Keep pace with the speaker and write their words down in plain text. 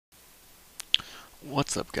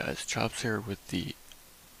What's up guys, Chops here with the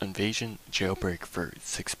Evasi0n jailbreak for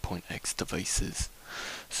 6.x devices.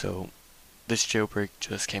 So this jailbreak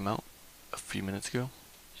just came out a few minutes ago,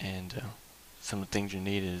 and some of the things you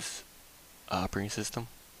need is operating system,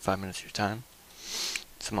 5 minutes of your time.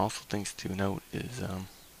 Some also things to note is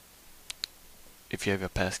if you have a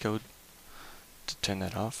passcode, to turn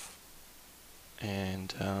that off,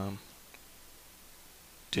 and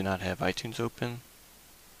do not have iTunes open.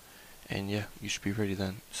 And yeah, you should be ready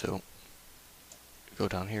then. So go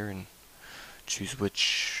down here and choose what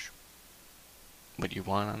you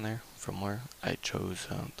want on there. From where I chose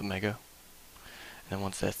the Mega, and then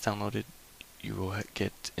once that's downloaded, you will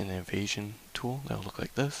get an Evasi0n tool that'll look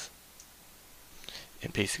like this,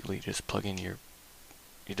 and basically just plug in your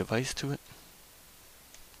device to it,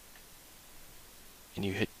 and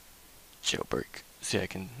you hit jailbreak. See, I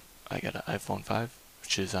got an iPhone 5,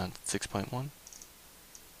 which is on 6.1.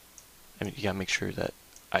 I mean, you gotta make sure that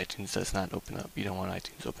iTunes does not open up. You don't want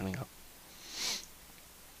iTunes opening up.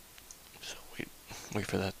 So wait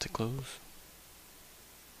for that to close,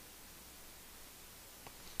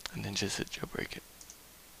 and then just hit jailbreak it.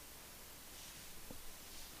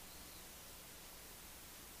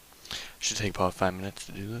 Should take about 5 minutes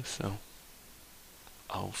to do this, so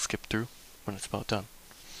I'll skip through when it's about done.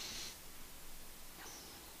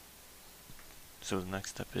 So the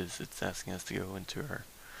next step is it's asking us to go into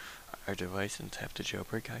our device and tap the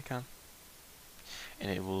jailbreak icon,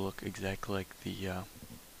 and it will look exactly like the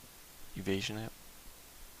Evasi0n app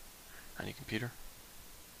on your computer,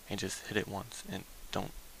 and just hit it once and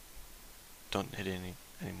don't hit it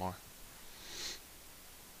anymore.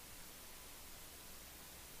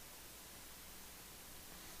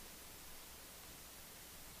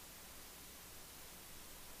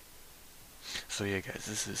 So yeah guys,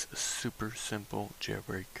 this is a super simple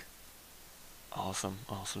jailbreak. Awesome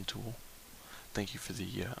tool. Thank you for the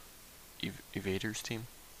Evaders team.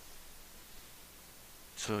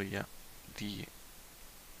 So yeah,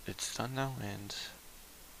 it's done now, and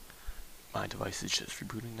my device is just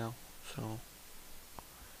rebooting now. So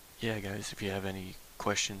yeah guys, if you have any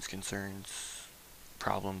questions, concerns,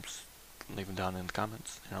 problems, leave them down in the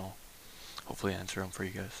comments, and I'll hopefully answer them for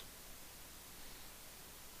you guys.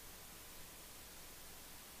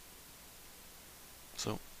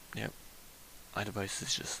 So yeah, my device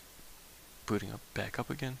is just booting back up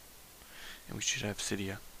again, and we should have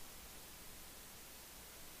Cydia.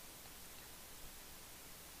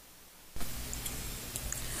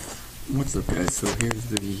 What's up guys, so here's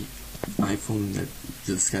the iPhone that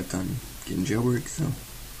just got done getting jailbreak. So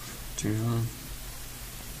turn it on,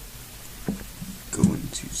 go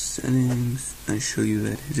into settings, I show you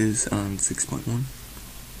that it is on 6.1.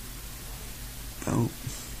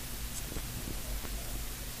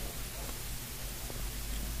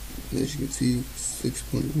 As you can see,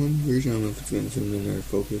 6.1 version. I don't know if it's going to zoom in or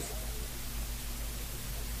focus.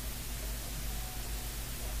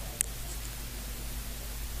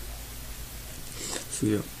 So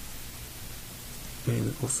yeah,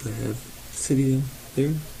 and also have Cydia there,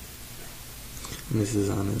 and this is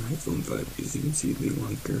on an iPhone 5, as you can see the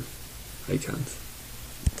longer icons.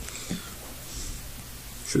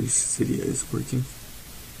 Show you Cydia is working.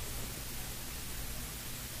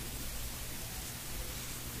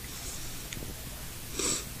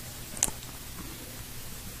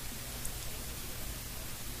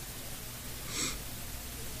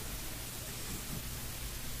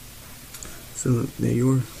 So there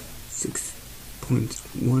you are,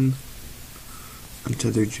 6.1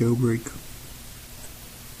 Untethered jailbreak.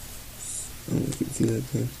 I don't know if you can see that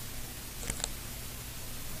there.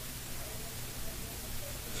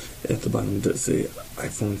 At the bottom it does say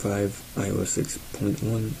iPhone 5, iOS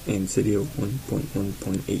 6.1, and Cydia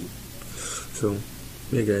 1.1.8. So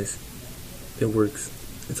yeah guys, it works.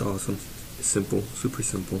 It's awesome. It's simple, super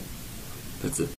simple. That's it.